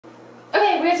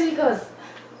where's we goes?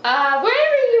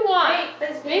 Wherever you want.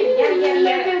 Wait, Maybe yeah.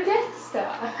 like a Death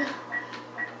Star.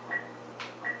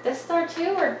 Death Star 2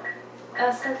 or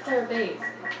Starkiller Base?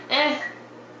 I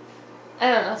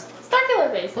don't know.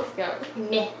 Starkiller Base, let's go.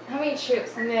 Meh. How many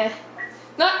troops? Meh.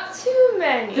 Not too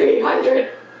many.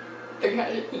 300.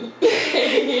 300.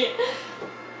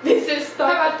 This is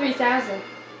How about 3,000?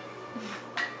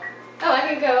 Oh, I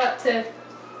can go up to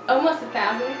almost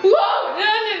 1,000. Whoa!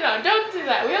 No, don't do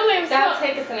that. We only have That'll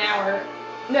take us an hour.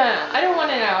 No, I don't want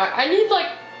an hour. I need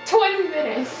like 20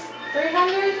 minutes.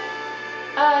 300?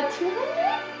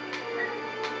 200?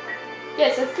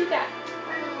 Yes, let's do that.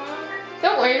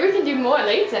 Don't worry, we can do more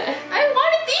later. I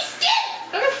wanted these skins!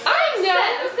 I'm so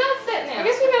upset now. I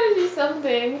guess we gotta do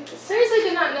something. Seriously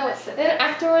do not know what's set. Then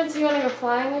afterwards, you wanna go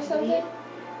flying or something?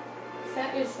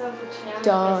 Set yourself a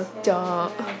challenge.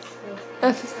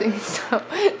 That's just thing so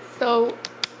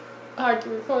hard to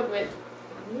record with.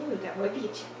 Ooh, that would be a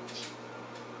challenge.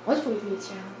 What would be a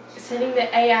challenge? Setting the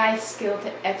AI skill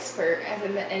to expert, as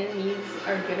in the enemies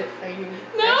are good at fighting.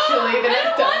 No, actually, I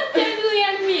don't want deadly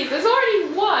enemies. There's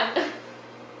already one.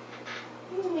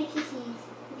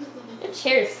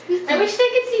 Cheers. I wish they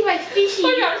could see my fishy. Oh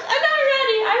my gosh, I'm not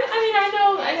ready.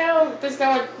 I know.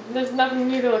 There's nothing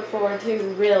new to look forward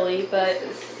to, really, but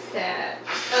sad.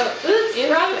 Oh, oops,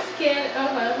 wrong skin.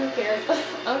 Oh well, who cares?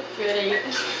 Oh, goody.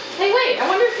 Hey, wait. I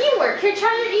wonder if you work. Here,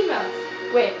 try your emails.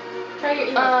 Wait, try your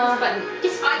emails.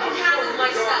 This button. I can handle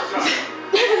myself.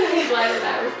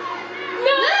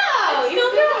 No, you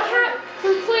don't have. For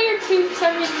player 2, for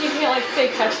some reason you can't like say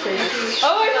touchscreen.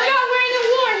 Oh, I forgot we're in a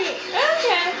war here.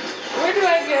 Okay. Where do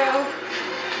I go?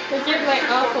 Forgive my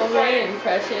awful Ray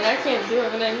impression. I can't do it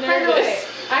when I'm nervous.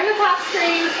 I'm the top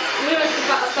screen. Luna's the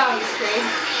bottom screen.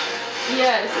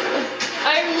 Yes.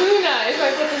 I'm Luna if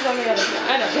I put this on the other side.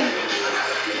 I don't know.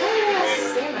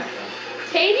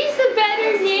 Katie's the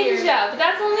better ninja, but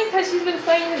that's only because she's been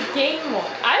playing this game more.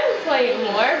 I would play it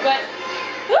more, but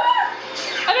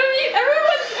I don't need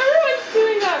everyone's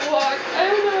doing that walk. I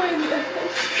don't know.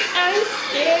 I'm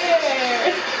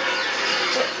scared.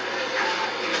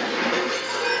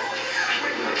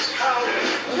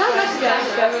 It's not much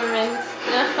Gosh, government.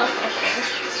 No.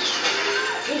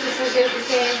 He's just so good at this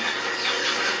game.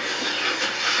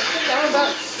 I think I'm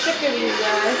about sick of you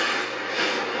guys.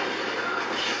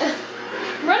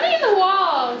 Running in the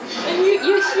walls, and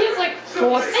she has like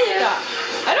 4 stuff.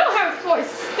 I don't have 4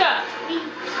 stuff.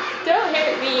 Don't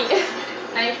hurt me.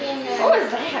 I think. What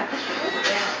was that? What's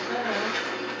that? I don't know.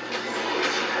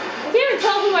 I can't even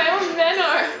tell who my own men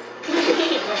are.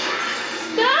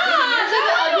 Stop!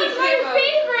 That was my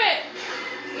favorite.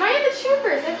 Mine are the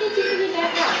troopers. I think you can get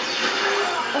that out.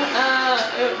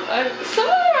 Some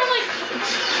of them are like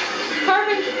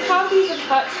carbon copies of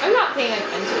huts. I'm not paying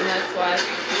attention. That's why.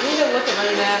 I need to look at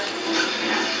my map.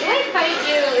 Did I fight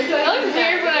you? Or do I look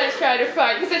weird when I try to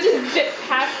fight because I just zip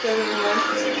past everyone.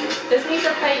 Does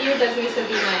Misa fight you? Does Misa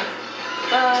be nice?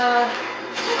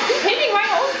 Hitting my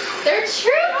own. They're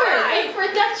troopers. Like for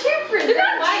the troopers. They're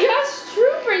not just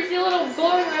troopers. You little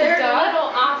glowing red They're dot. little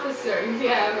officers.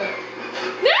 Yeah. But...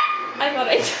 I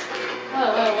thought I.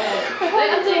 Whoa.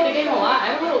 They updated the game a lot.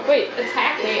 I'm a little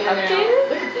attack me now.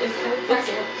 Look at this.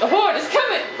 The horde is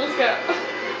coming. Let's go. Wait,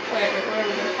 where are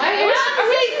we going? I'm on the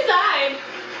same side.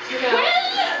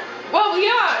 Well, we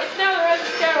are. It's now the Rise of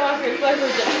Skywalker. It's like we're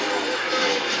dead.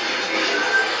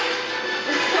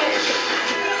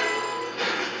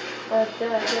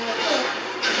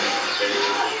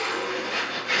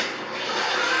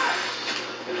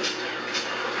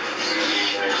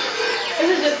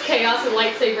 This is just chaos with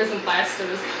lightsabers and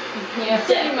blasters. Yeah,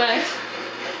 pretty much.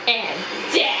 And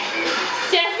death.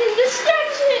 Death and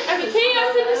destruction. I mean,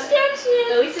 chaos and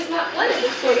destruction. At least it's not blood at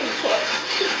this point.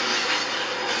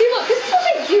 See, look, this is what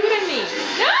they do to me.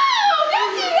 No!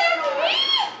 Don't do that to me!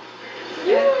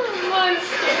 You're a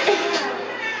monster.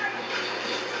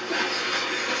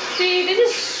 See, they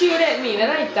just shoot at me,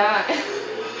 then I die.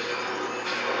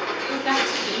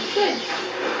 That's good.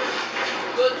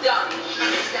 Good job.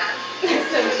 Understand?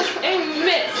 I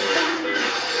missed.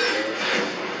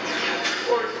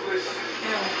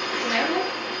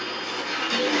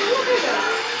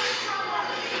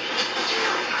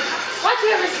 Watch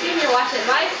whoever stream you're watching.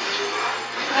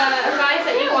 Advise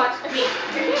that you watch me.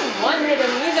 You didn't one-hit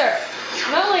him either.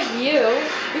 Not like you.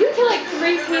 You kill like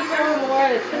 3 people or more.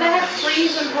 Because I have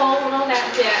freeze and pull and all that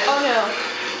jazz. Oh no.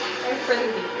 I'm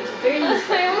frenzy, which is very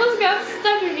useful. I almost got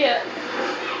stuck again.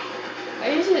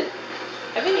 I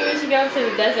think we should go to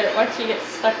the desert once you get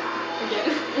stuck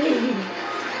again.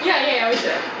 yeah, we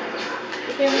should.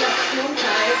 Okay, we got one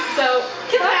time. So,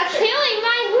 killing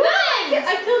my humans! No,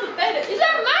 I killed the bed. These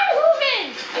are my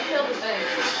humans! I killed the bed.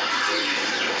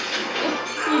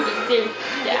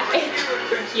 lightsabers die.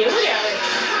 You know it.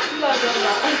 Blah, blah,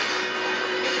 blah.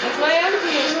 That's why I'm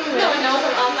here. No one knows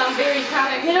I'm very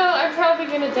comic. You know, I'm probably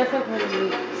gonna definitely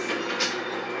lose.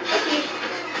 Okay.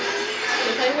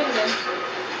 Yes, I win then.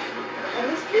 Are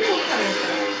these people coming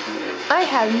from? I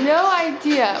have no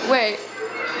idea. Wait.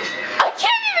 I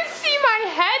can't even see my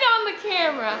head on the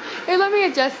camera. Here, let me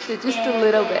adjust it just a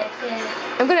little bit.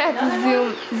 I'm gonna have to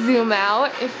zoom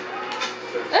out.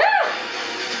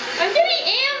 I'm getting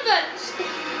ambushed.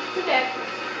 Too bad.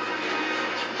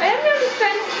 I have no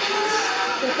defenses.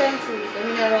 I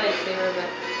mean, I lightsaber, but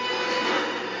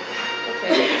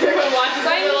okay. Everyone watches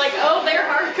and they're like, oh, they're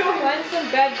hardcore. Find some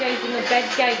bad guys in the bad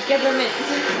guy government.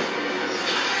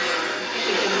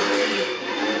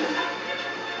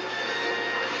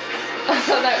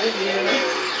 Oh, that was you.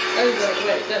 I was like,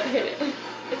 wait, don't hit it.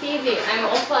 It's easy. I'm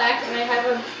all black and I have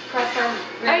a crossbar.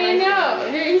 I know.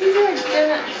 He's like,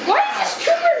 why did this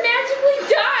trooper magically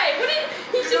die? What did,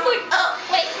 he's just like, oh,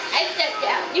 wait, I stepped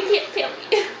out. You can't kill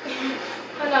me.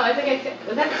 Oh no, I think I could.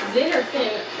 Was that Zin or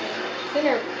Finn? Finn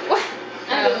or what?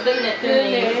 I don't know the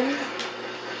names.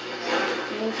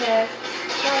 Okay.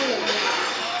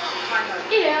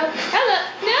 Hello. Hello.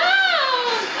 No!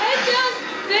 I don't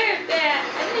deserve that.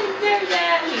 I didn't deserve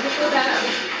that. You can put that up.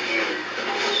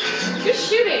 You're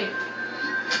shooting.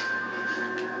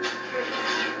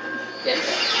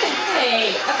 Hey,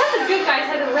 I thought the good guys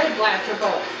had a red blaster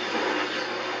bolt.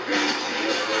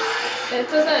 It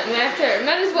doesn't matter. It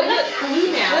matters what little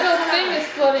thing is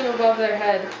floating above their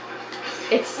head.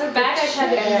 It's the bad guys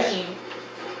had the green.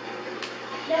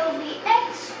 There will be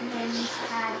X-Men's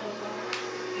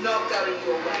having Not going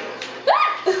your way.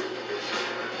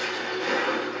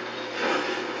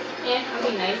 Yeah, I'll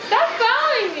be nice. Stop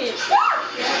following me!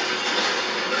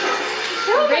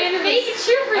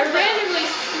 I randomly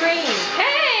scream.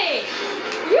 Hey!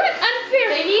 You're an unfair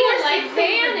They need a force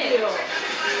lightsaber advantage. duel.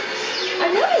 I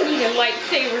know I need a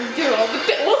lightsaber duel, but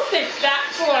we'll save that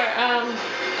for, I don't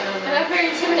And know. that's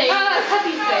very intimidating.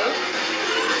 Puppy face.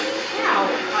 Ow.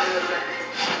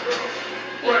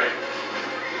 Right.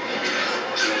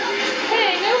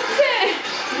 Hey, no shit!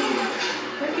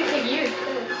 Let's get to you.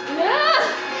 No!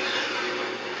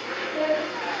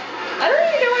 I don't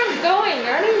even know where I'm going.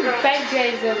 There aren't even bad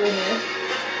guys over here.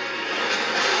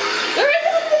 The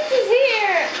resistance is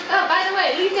here! Oh, by the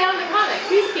way, leave down in the comics.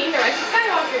 Who's seen the Rise of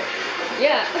Skywalker?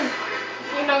 Yeah.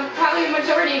 You know, probably the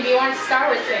majority of you aren't Star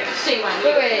Wars fans. Shame on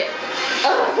you. Wait.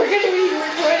 Oh, we're gonna be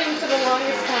recording for the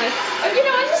longest time. You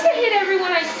know, I'm just gonna hit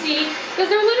everyone I see because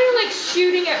they're literally like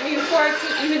shooting at me before I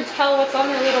can even tell what's on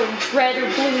their little red or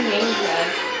blue name tag.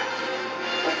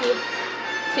 Okay.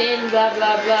 Finn, blah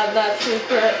blah blah blah,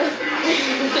 trooper.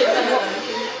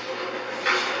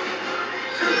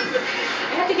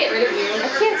 I have to get rid of you. I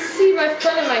can't see my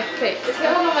front of my face. Just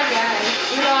kill one of my guys.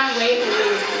 You know I'm way too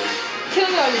rude.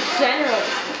 Killing all your generals.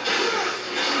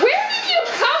 Where did you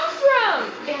come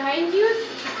from? Behind you?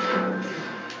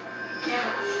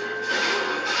 Yeah.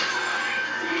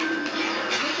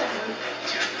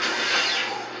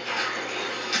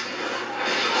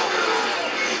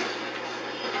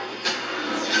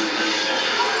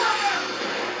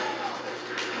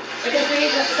 I guess we need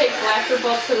to just take blaster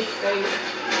bolts to the face.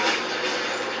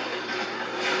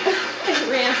 I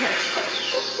ran her.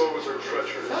 Foes are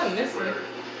treacherous. Someone missed me.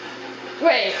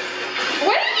 Wait.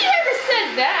 When have you ever said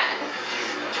that?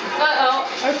 Uh-oh.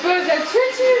 Our foes are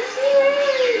treacherous.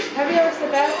 Have you ever said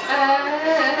that?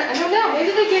 I don't know.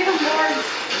 Maybe they gave him more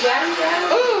jazz.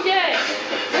 Oh, yay.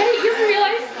 Hey, you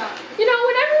realize, you know,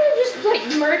 whenever they're just like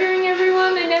murdering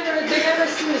everyone, they never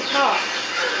seem to talk.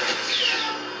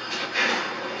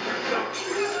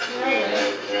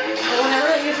 Well, whenever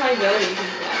I use my abilities,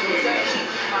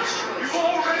 You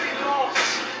already lost.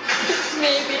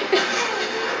 Maybe.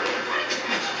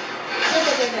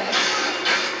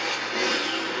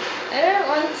 I don't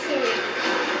want to.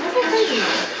 That's so crazy.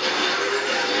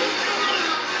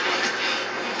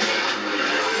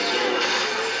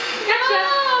 Gotcha.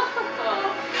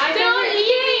 I Don't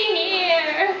leave me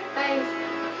here. Thanks.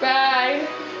 Bye.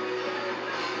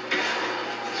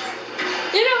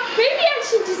 You know, maybe I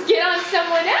should just get on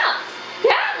someone else.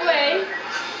 That way.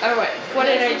 Oh wait, what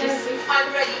did I just? I'm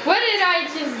ready. What did I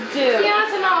just To be do?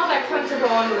 honest, I'm not all that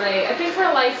comfortable on Rey. I think for a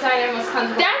light side, I'm most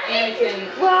comfortable That's with Anakin.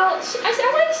 Well, I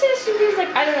like to say she feels like,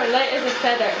 I don't know, light as a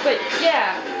feather. But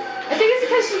yeah, I think it's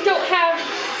because she don't have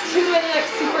too many like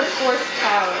super force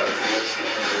powers.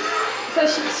 So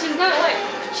she's not like,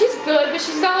 she's good, but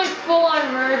she's not like full on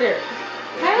murder.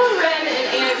 Kylo Ren and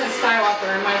Anakin Skywalker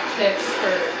are my picks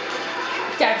for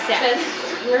Dark side. best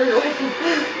murder weapon.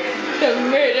 The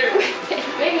murder weapon.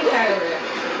 Maybe Kylo Ren.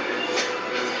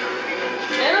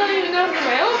 I don't even know for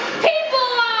my own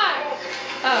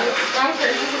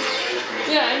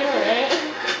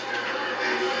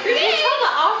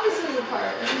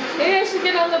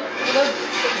The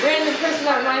random person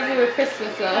that reminds me of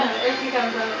Christmas though. Where'd you come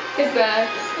from? Is that?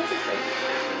 What's his name?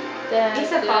 Dad, He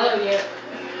said follow you.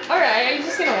 Alright, are you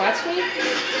just gonna watch me?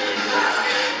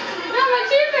 No, my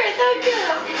trooper, don't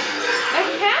go. I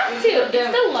have to.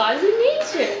 It's the laws of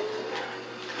nature.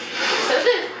 So is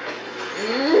it.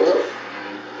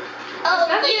 Oh,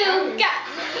 you got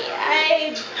me.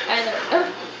 I don't know.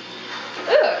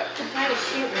 Ugh. Trying to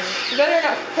shoot me. You better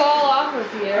not fall off of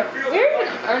here. Where even?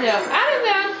 Or no. Out of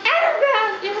bounds. Out of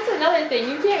bounds. Yeah, that's another thing.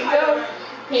 You can't go.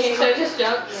 So just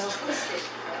jump.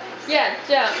 Yeah,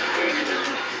 jump.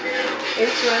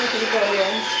 It's run to the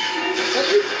podium.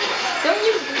 Don't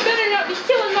you better not be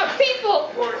killing my people.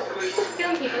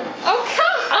 Killing people. Oh,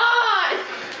 come on.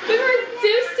 We were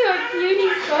reduced to a beauty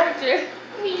soldier.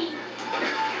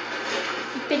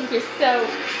 You think you're so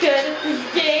good at this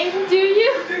game, do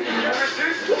you? Who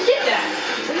did that?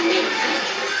 What do you mean?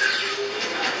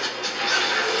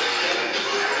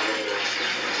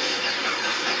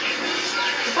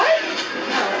 What?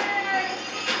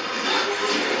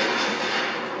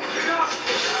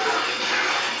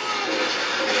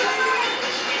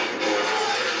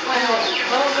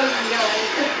 No.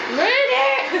 Murder!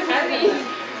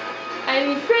 I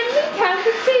mean friendly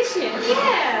competition.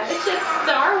 Yeah, it's just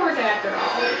Star Wars after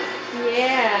all.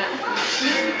 Yeah.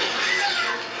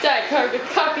 That carbon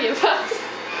copy of us.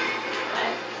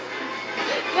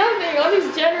 Nothing. All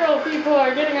these general people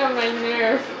are getting on my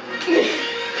nerve.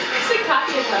 It's a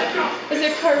copy of us. Is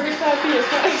it carbon copy of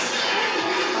us?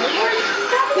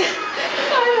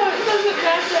 I don't. It doesn't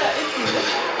matter. It's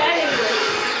that English.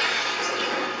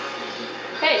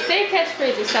 Hey, say a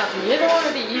catchphrase or something. You're the one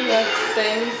with the UX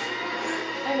things.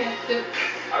 Okay.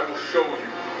 I will show you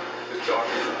the dark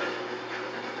side.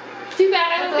 Too bad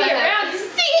I won't be around to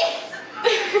see it.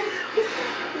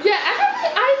 Yeah,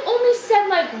 I've only said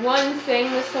like one thing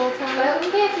this whole time. Well,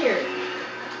 we get here.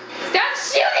 Stop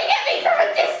shooting at me from a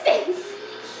distance!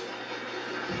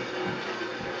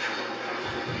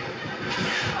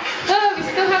 Oh, we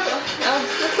still have. Oh,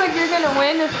 looks like you're gonna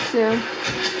win it soon.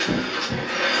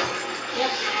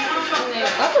 Yep.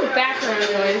 What's the background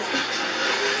noise?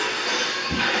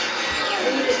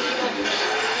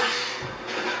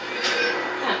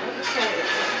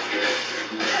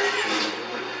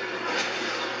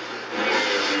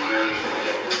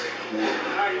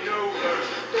 I know her.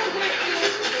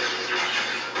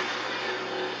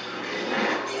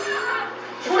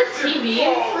 Is the TV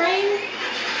in frame?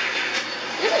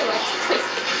 Really looks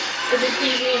twisted. Is it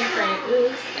TV in frame?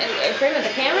 Oops. In frame of the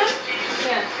camera?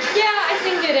 Yeah. Yeah, I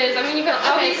think it is. I mean, you can Okay,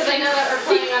 obviously because I know that we're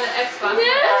playing on an Xbox. No!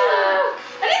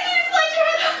 I didn't mean to slice your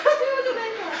head off. It wasn't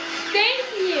that bad. Thank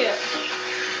you.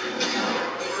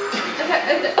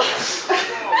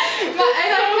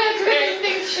 I couldn't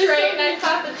think straight, and I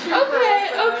thought the truth.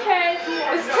 Okay.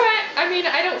 It's try. I mean,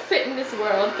 I don't fit in this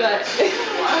world, but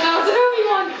No, it's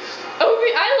Obi-Wan.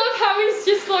 I love how he's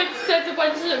just like says a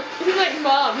bunch of. He's like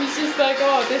mom. He's just like,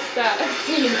 oh, this, that.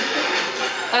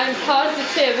 I'm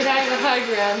positive, and I have a high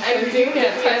ground. I so do you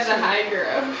get can't touch the me. high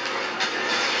ground.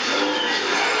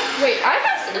 Wait, at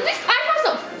least I have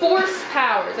some force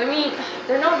powers. I mean,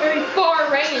 they're not very far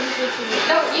range, which is.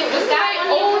 No, was that my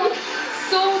one old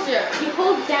soldier. You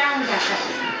hold down that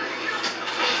one.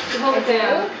 You hold I it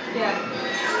down. do? Yeah.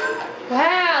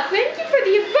 Wow, thank you for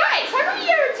the advice. How come you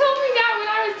never told me that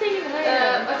when I was taking the high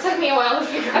ground? It took me a while to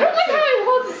figure out. I don't like how he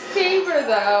holds a saber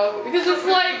though, because it's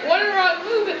like one wrong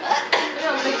move and I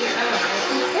don't think I don't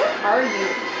know. where are you?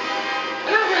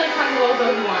 I'm not really comfortable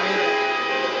with Obi-Wan either.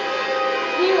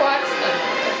 He walks.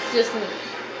 It's just me.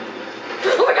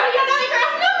 Oh my god, you got the high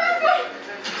ground! No, that's fine!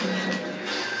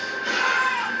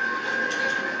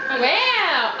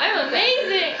 Wow, I'm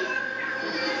amazing.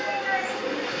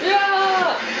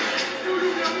 Yeah.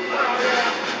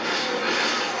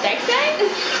 Next time?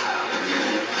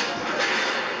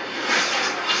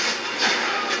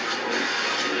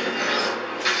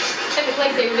 And the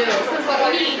lightsaber noodles. This is what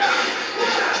we need.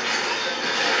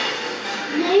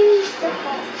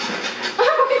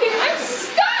 I'm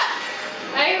stuck!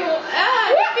 I will.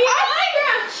 Defeat the high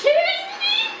ground! Kidding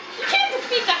me? You can't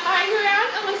defeat the high ground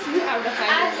unless you have the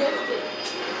high ground.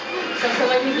 So I feel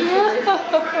like we need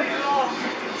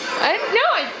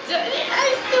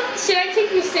Should I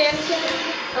take your sand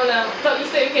cannon? Oh no. Thought you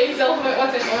said okay, his ultimate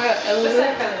weapon. What's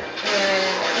that color?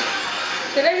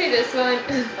 Should I do this one?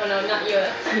 Oh no, not you.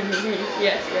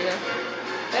 Yes, right now.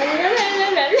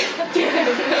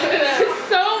 This is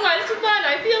so much fun.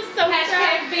 I feel so proud.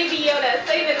 Hashtag Baby Yoda.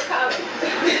 Say it in the comments.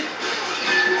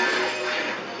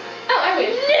 Oh, I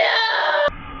win. No!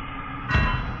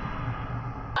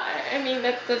 I mean,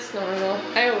 that's normal.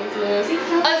 I always lose.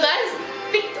 Unless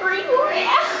victory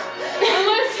royale.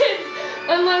 Unless it's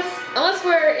Unless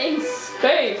we're in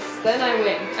space, then I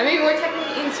win. I mean, we're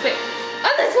technically in space.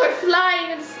 Unless we're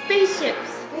flying in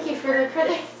spaceships. Thank you for the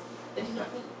credits. Did you not?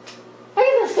 Look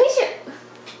at the spaceship.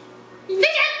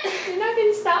 Spaceship. You're not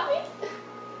gonna stop me?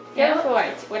 Go for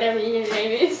it. Whatever your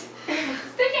name is.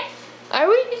 Spaceship. Are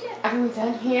we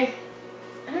done here?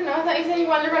 I don't know. I thought you said you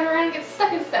wanted to run around and get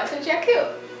stuck and stuff in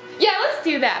Jakku. Yeah, let's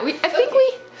do that. I think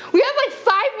we have like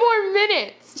 5 more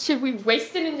minutes. Should we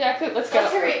waste it in Jakku? Let's go.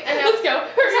 Let's hurry. I know. Let's go.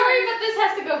 Sorry, but this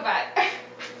has to go by.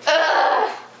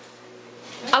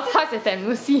 I'll pause it then.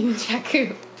 We'll see you in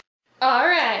Jakku.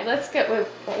 Alright, let's go. Wait,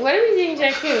 what are we doing in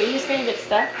Jakku? Are you just gonna get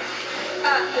stuck?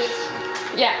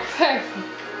 Yeah, perfect.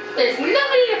 There's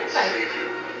nobody to fight.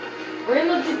 We're in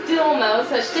the duel mode,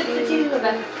 so it's just the two of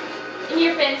us. And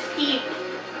your friend Steve.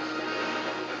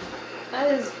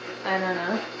 That is, I don't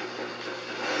know.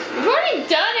 We've already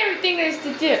done everything there's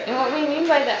to do. And what we mean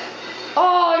by that?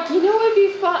 Oh, you know what would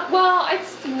be fun? Well, I'd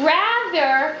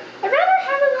rather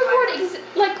have it recorded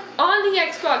like on the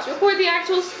Xbox, record the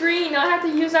actual screen, not have to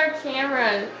use our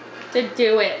camera to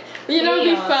do it. But you know what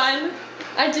would be fun?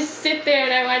 I just sit there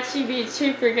and I watch you be a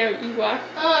trooper go Ewok.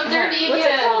 Oh, I'm dirty again. What's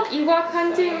it called? Ewok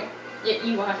hunting? Yeah,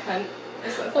 Ewok hunt.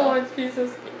 Oh, it's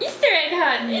pieces. Easter egg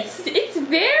hunt. It's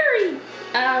very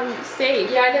safe.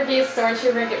 You either be a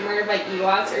stormtrooper and get murdered by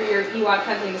Ewoks, or you're Ewok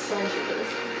hunting the stormtroopers.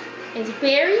 It's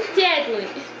very deadly.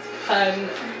 Fun.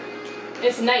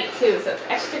 It's night too, so it's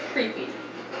extra creepy.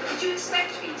 Did you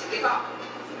expect me to give up?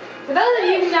 For those of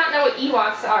you who do not know what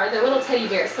Ewoks are, they're little teddy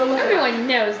bears. Go look them up. Everyone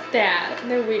knows that.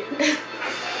 No, we.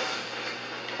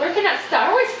 We're not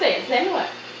Star Wars fans, then what?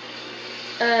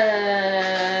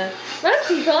 Most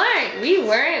people aren't. We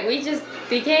weren't. We just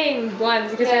became ones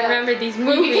because we remembered these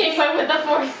movies. We became one with the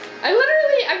Force. I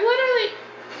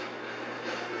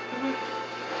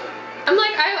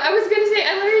was gonna say,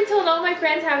 I literally told all my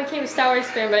friends how I became a Star Wars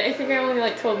fan, but I think I only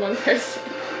like told one person.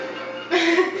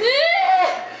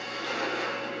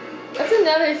 That's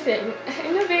another thing.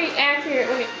 I'm not very accurate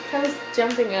when it comes to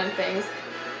jumping on things.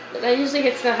 But I usually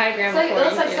get to the high ground before It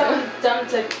looks like you. someone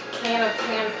dumped a can of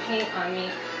canned paint on me.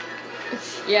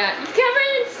 Yeah, you're covered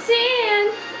in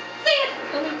sand. Sand!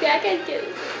 Only bad guys get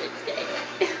it.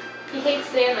 He hates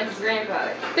sand like his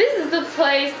grandfather. This is the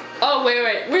place. Oh,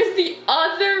 wait. Where's the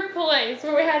other place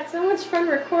where we had so much fun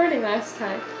recording last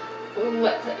time?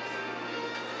 What place?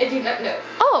 I do not know.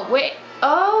 Oh, wait.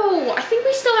 Oh, I think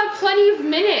we still have plenty of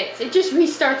minutes. It just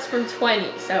restarts from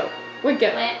 20, so we're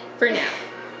good for now.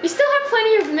 We still have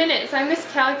plenty of minutes. I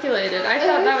miscalculated. I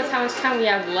thought that was how much time we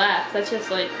have left. That's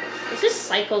just like, it's just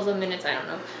cycles of minutes. I don't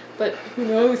know. But who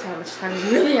knows how much time we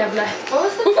really have left. What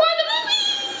was the before the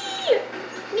movie?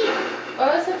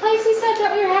 What was the place we said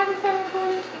that we were having fun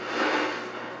recording?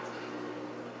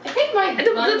 I think my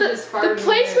lunge is far. The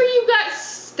place where you got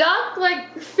stuck,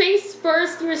 like face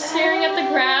first, you were staring at the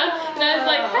ground, and I was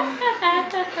like,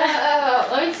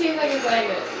 let me see if I can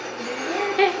find it.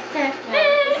 This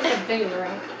is a big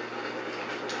room.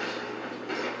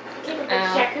 To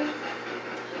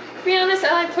be honest,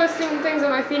 I like posting things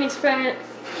on my Phoenix Feather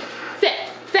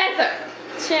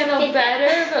channel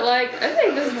better, but like, I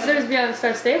think this deserves to be on the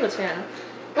Star Stable channel.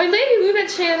 My Lady Luna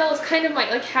channel is kind of my,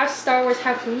 like, half Star Wars,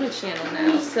 half Luna channel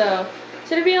now, so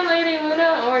should it be on Lady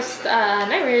Luna or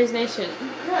Night Raiders Nation?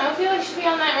 No, I feel like it should be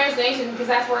on Night Raiders Nation because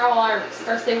that's where all our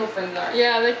Star Stable friends are.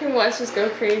 Yeah, they can watch us go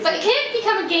crazy. But it can't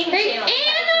become a gaming channel.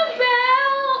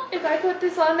 Annabelle! If I put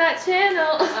this on that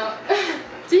channel.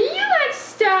 Do you like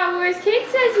Star Wars? Kate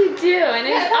says you do, and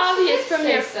it's obvious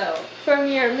from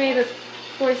your May the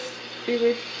 4th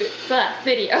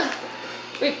video.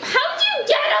 Wait, how'd you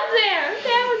get up there?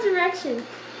 That direction.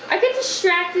 I get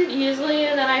distracted easily,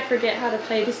 and then I forget how to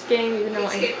play this game, even though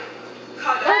I.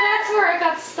 Oh, that's where I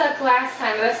got stuck last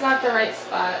time. But that's not the right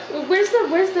spot. Where's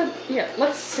the? Yeah,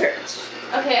 let's search.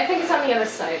 Okay, I think it's on the other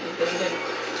side of the building.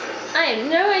 I have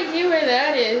no idea where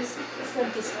that is. Let's go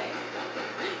this way.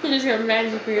 You're just gonna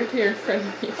magically appear in front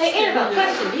of me. Hey, Annabelle,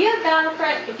 question. Do you have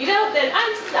Battlefront? If you don't, then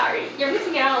I'm sorry. You're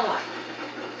missing out on a lot.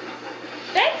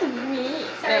 That's me.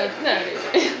 Sorry. No, it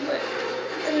isn't.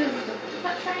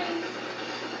 Not trying.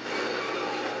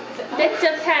 Let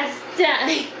the past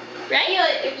die. Right? Feel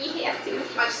it if you have to.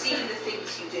 I've seen the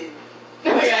things you do.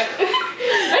 Oh my god.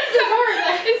 That's so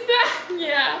horrible.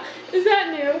 Is that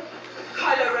new?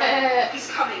 Kylo Ren, he's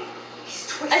coming. He's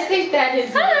twisted. I think that is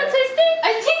Hello, new. Twisty.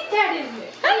 I think that is new.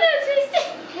 Hello, Twisty.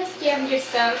 Let's give your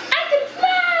stuff. I can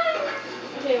fly.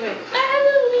 Okay, wait. I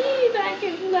believe I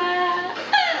can fly.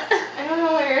 I don't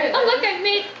know where it is. Oh, look at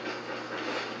me.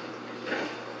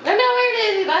 I don't know where it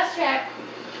is. We lost track.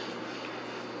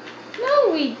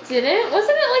 No, we didn't.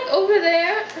 Wasn't it like over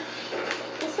there?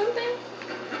 Or something?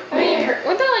 I mean,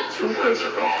 What the like troopers?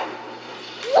 Let's go.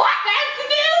 What? That's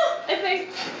new! I think.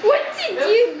 What did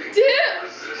you do?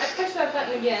 I pushed that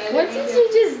button again. I What didn't did mean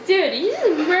you just do? Did you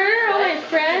just murder all my to.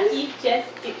 friends? You just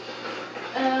do.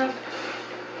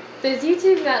 Does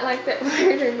YouTube not like that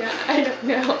word or not? I don't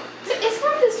know. It's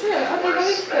not this room. Okay, let me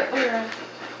just put where.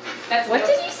 That's What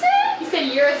did you say? You said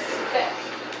you're a Speck.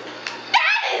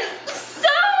 That is so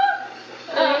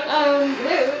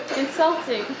Rude.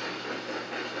 insulting.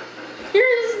 You're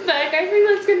a Speck. I think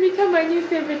that's gonna become my new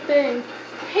favorite thing.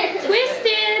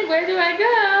 Twisted. Where do I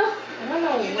go? I don't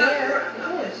know where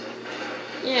it is.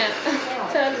 Yeah,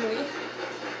 totally.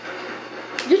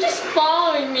 You're just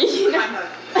following me. You know? I know.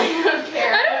 I don't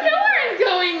care. I don't know where I'm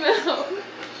going though.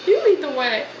 You lead the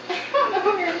way. I don't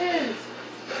know where it is.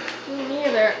 Me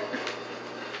neither.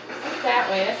 It's not that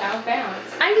way. That's outbound.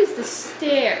 I use the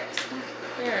stairs.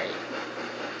 Where are you?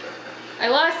 I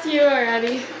lost you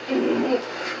already.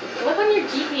 Look on your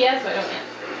GPS, why don't you?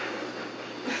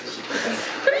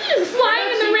 What are you flying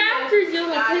in the rafters, you little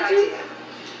Bad pigeon? idea.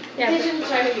 Yeah, Pigeon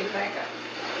trying to get back up.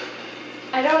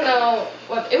 I don't know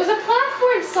what. It was a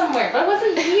platform somewhere, but it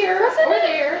wasn't here. Wasn't or it?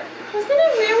 there. wasn't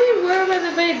it where we were by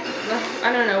the big,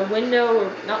 I don't know, window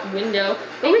or not window,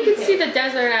 but we could see the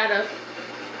desert out of.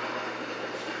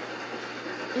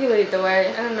 You lead the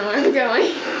way. I don't know where I'm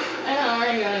going. I don't know where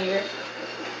I'm going either.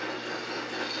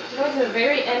 Go to the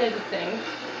very end of the thing.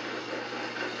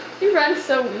 You run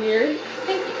so weird.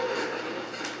 Thank you.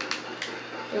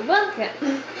 You're welcome.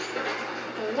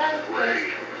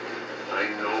 Ray, I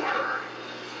know her.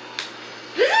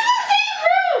 This is the same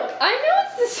room! I know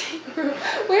it's the same room.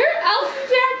 Where else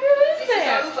Jacko is This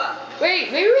there? is over.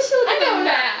 Wait, maybe we should look I at the don't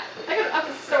know. map. I got up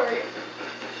a story.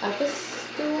 Up a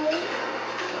story?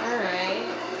 Alright.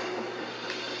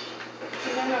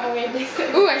 I don't know where this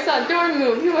is. Ooh, I saw a door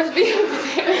move. You must be over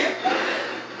there.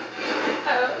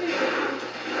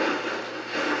 Oh.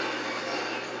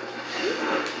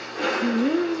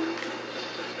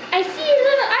 I see your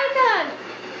little icon.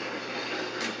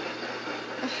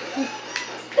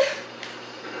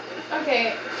 Okay,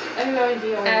 I have no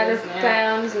idea where Out it of is now.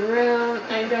 bounds room.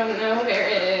 I don't know where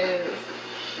it is.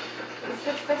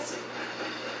 That's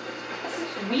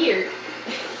just weird.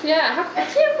 Yeah, I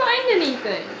can't find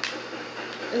anything.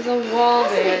 There's a wall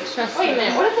there. Trust Wait a me.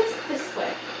 minute, what if it's this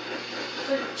way?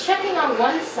 We're checking on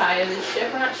one side of the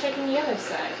ship, we're not checking the other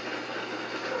side.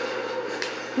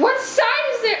 What side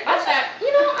is there? What's that?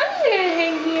 You know, I'm just gonna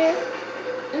hang here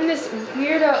in this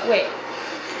weirdo. Wait,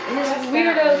 in this What's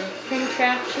weirdo that?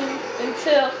 contraption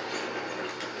until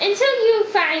you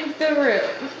find the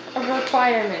room of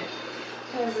requirement.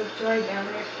 There's a droid down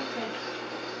there. Okay.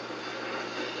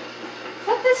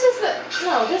 But this is the.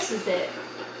 No, this is it.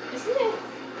 Isn't it?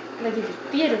 Look at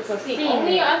the beautiful It's the scene.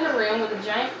 only other room with a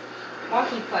giant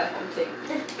walkie platform thing.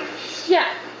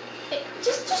 Yeah.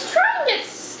 Just try and get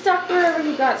stuck wherever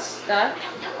you got stuck. I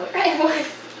don't know where I was.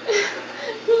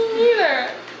 Me neither.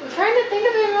 I'm trying to think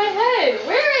of it in my head.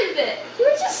 Where is it? You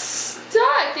were just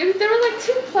stuck. There were like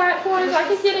two platforms. I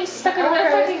kept getting stuck I wonder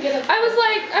if I everywhere. can get up.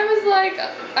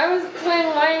 I was playing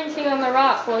Lion King on the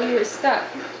rock while you were stuck.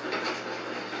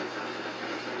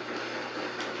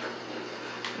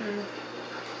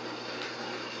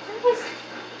 That was.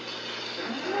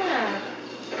 Yeah.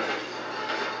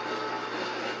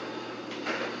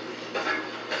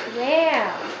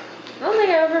 Yeah. I don't think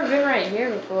I've ever been right here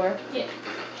before. Yeah.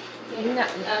 Not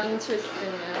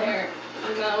interesting now. There.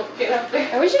 No, get up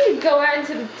there. I wish you could go out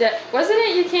into the wasn't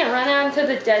it you can't run out into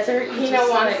the desert? You He just,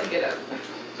 wants like- to get up.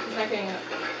 He's not getting up.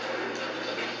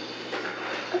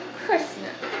 Of course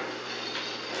not.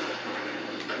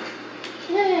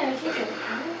 Yeah, she can.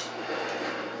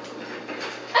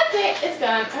 Okay, it's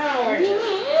gone. I don't know where it is.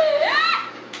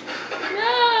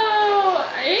 No!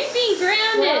 I ain't being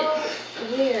grounded.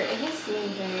 So weird. I hate seeing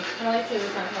things. My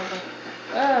lightsaber's not helping.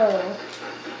 Oh.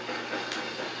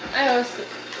 I was.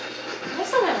 I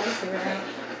saw my lightsaber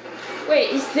right. Wait,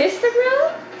 is this the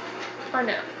room? Or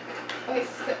no? Wait,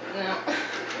 no.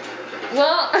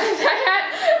 Well,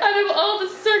 out of all the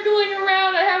circling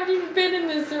around, I haven't even been in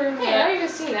this room Hey, yet. I even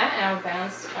seen that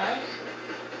outbound spot.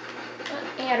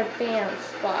 Out of band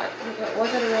spot.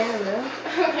 Was it a random room?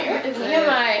 Where is it? Am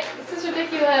I? This is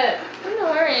ridiculous. I don't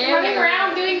know where I am. Running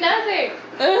around doing nothing.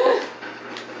 Ugh.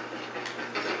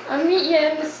 I'll meet you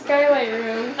in the skylight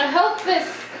room. I hope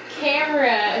this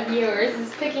camera of yours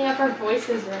is picking up our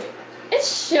voices right. It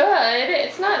should.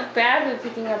 It's not bad with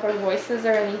picking up our voices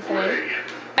or anything. Ray,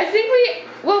 I think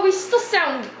we still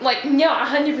sound like, not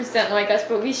 100% like us,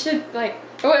 but we should, like,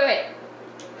 oh, wait.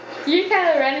 Do your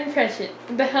Kylo Ren impression.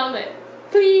 The helmet.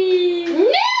 Please. No!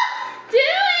 Do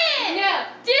it! No!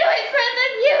 Do it for the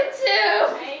YouTube!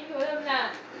 I will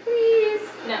not. Please.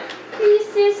 Please,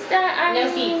 sister. I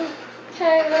No mean,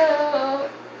 Kylo.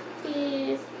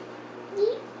 Please.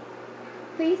 Please.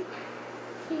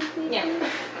 Please, please. Yeah.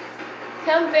 Please.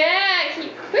 Come back.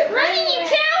 Quit running, you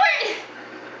coward!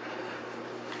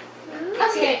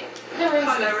 Okay. The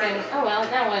room's missing. Oh well,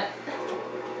 now what?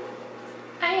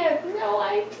 I have no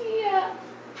idea.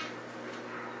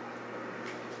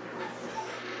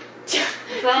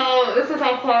 So, this is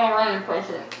my Kylo Ren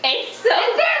impression. It's so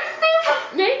good.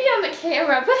 Maybe on the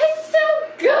camera, but it's so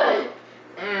good.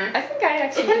 I think I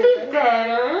actually It can did be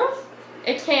better.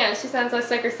 It can. She sounds less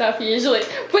like herself usually.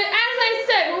 But as I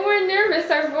said, when we're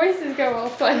nervous, our voices go all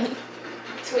funny.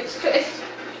 Twitch, twitch.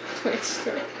 Twitch,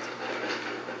 twitch.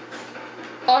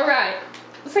 Alright.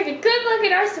 Let's take a good look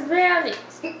at our surroundings.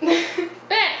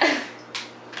 Bam.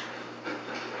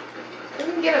 You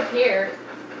can get up here.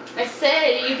 I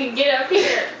said you can get up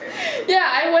here. Yeah,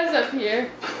 I was up here.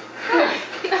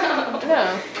 No.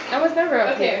 No, I was never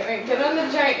up Okay, here. wait, get on the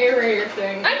giant aerator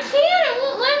thing. I can't. It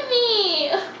won't let me.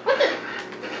 What the?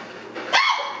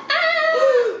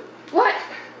 Ah! What?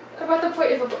 What about the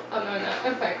point of a... Oh, no, no.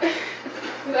 I'm fine.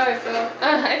 That was so...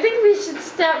 I think we should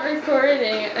stop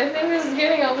recording. I think this is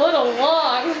getting a little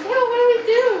long. Yeah, what do we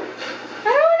do? I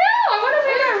don't know. I want to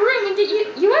find our room and get you.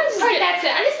 You want to just Alright, get... that's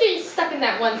it. I'm just getting stuck in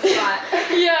that one spot.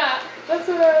 Yeah, that's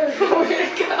what I was. Where to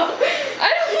go? I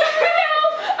don't know.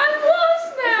 I'm lost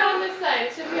It's now. on this side.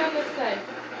 It should be on this side.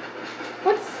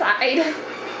 What side?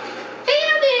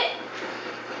 Found it!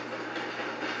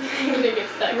 I'm gonna get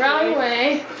stuck Wrong here.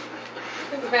 way.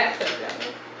 There's a bathtub down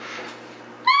there.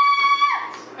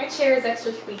 My chair is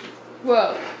extra squeaky.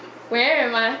 Whoa. Where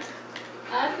am I?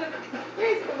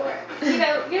 Here's the door.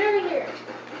 Get over here.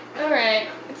 Alright,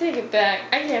 take it back.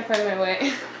 I can't find my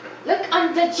way. Look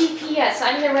on the GPS.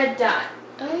 I'm the red dot.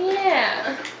 Oh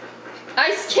yeah. I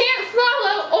can't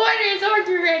follow orders or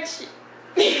directions.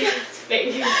 It's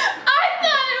fake. I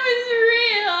thought it was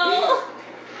real.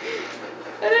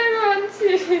 I don't want to.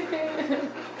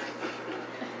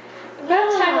 About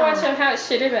time to watch on how it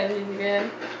should have ended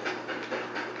again.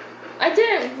 I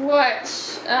didn't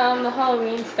watch the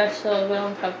Halloween special of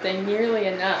Little Pup thing nearly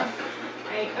enough.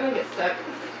 I'm gonna get stuck.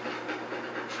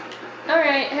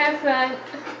 Alright, have fun.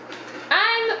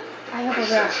 I have I a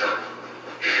said rock. so.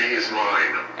 She is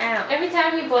mine. Ow. Every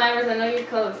time he blabbers, I know you're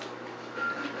close.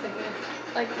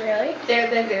 Like, really? There,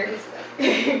 he's stuck. Look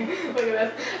at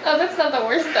this. Oh, that's not the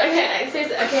worst. Okay.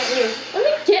 Seriously, I can't move. Let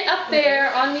me get up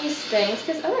there on these things,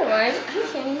 because otherwise I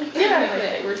can't even get out of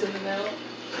it. Lightsabers in the middle.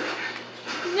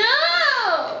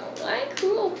 No! I'm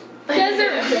cool.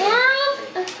 Desert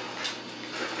world?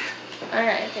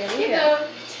 Alright, there we go.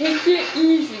 Take it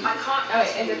easy. I can't. Oh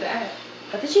wait, I did that.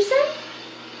 What did she say?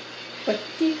 What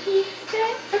did he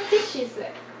say? What did she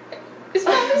say? It's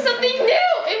probably something new,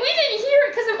 and we didn't hear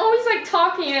it because I'm always like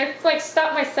talking and I like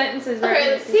stop my sentences right. Okay,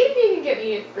 let's see if you can get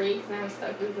me a free, because now I'm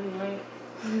stuck with the light.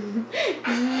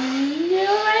 No,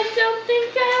 I don't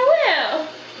think I will.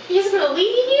 You just gonna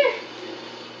leave me here?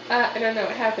 I don't know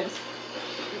what happens.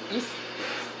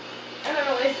 I don't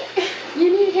know what I say. You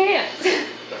need hands.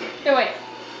 No, wait.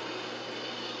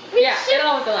 Yeah, get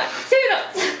on with the line.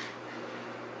 Toodles!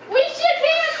 We shook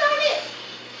hands on it!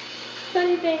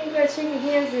 Funny thing about shaking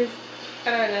hands is, I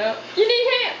don't know. You need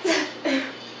hands!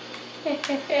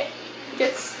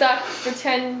 Get stuck.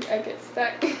 Pretend I get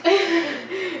stuck.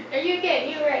 Are you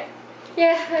okay? You right.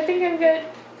 Yeah, I think I'm good.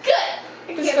 Good!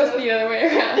 It's supposed to be the other way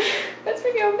around. That's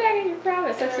for going back and you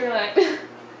promise. That's your line.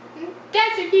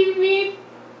 That's for keeping me.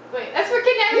 Wait, that's for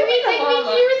kidnapping You me, need a taking me to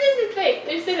llama. your resistance thing.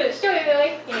 They're just gonna show you, they're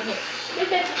like, get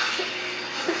that.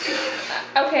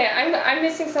 Okay, I'm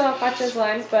missing some of Pacha's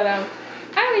lines, but I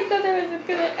always thought there was a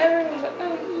good at everyone, but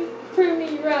you proved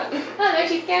me wrong. Oh, no,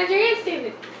 she scanned your hand,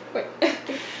 stupid. Wait.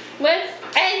 Let's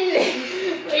end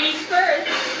it. Ladies first.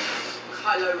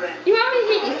 Kylo Ren. You want me to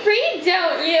get you free,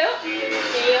 don't you?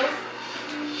 Nails.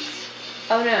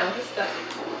 Oh no. I'm stuck.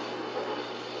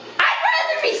 I'd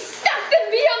rather be stuck than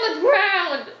be on the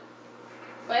ground.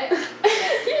 What?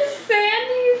 You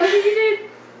sandy seated.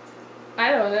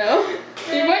 I don't know.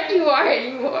 You're what you are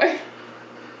anymore.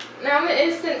 Now I'm an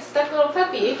innocent, stuck little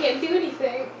puppy. You can't do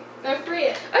anything. I'm free.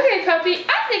 Okay, puppy,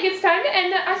 I think it's time to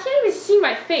end it. I can't even see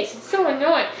my face. It's so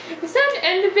annoying. It's time to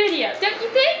end the video, don't you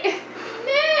think?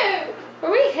 No!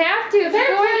 Or we have to. It's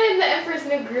Better going- put in the Emperor's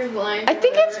New Groove line. I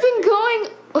think it's been going.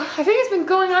 I think it's been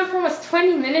going on for almost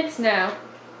 20 minutes now.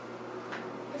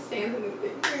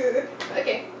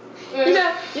 Okay. You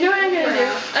know what I'm gonna do?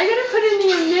 I'm gonna put in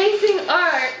the amazing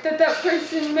art that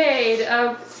person made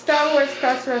of Star Wars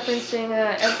cross-referencing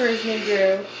Emperor's New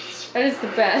Groove. That is the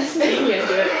best. You can't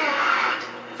do it.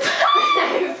 Why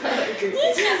do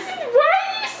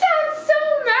you sound so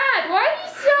mad? Why do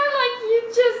you sound like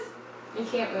You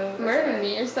can't move. murder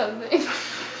me or something.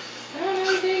 I don't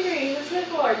know, he's angry. He's a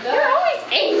Sith Lord. You're always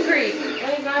angry.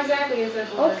 Well, he's not exactly a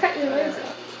Sith Lord. I'll cut your legs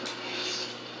off.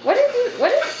 What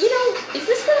is, you know, is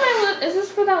this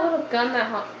for that little gun that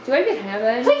Han, do I even have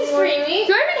that anymore? Please free me.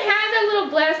 Do I even have that little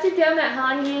blaster gun that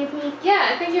Han gave me? Yeah,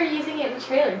 I think you're using it in the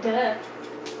trailer. Duh.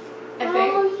 I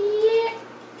think. Oh,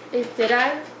 yeah. Did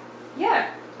I?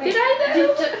 Yeah. Did I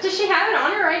though? Does she have it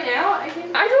on her right now? I don't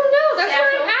know. That's what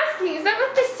Satchel? I'm asking. Is that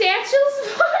what the satchel's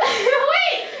for?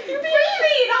 Wait! You're free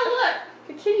me! Now look!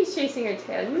 The kitty's chasing her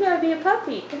tail. You gotta be a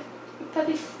puppy.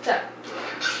 Puppy's stuck.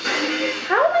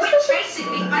 How am I Quit supposed to...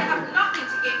 chasing me. I have nothing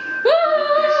to give you.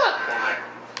 Ah!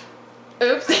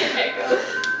 Oops.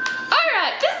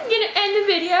 Alright, this is gonna end the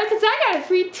video because I got a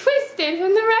free Twisted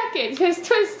from the wreckage. Here's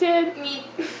Twisted. Me.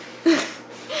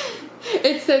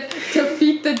 It says,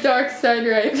 defeat the dark side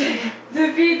right.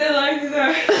 Defeat the light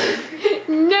side.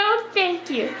 No, thank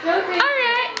you. No, thank you. Alright.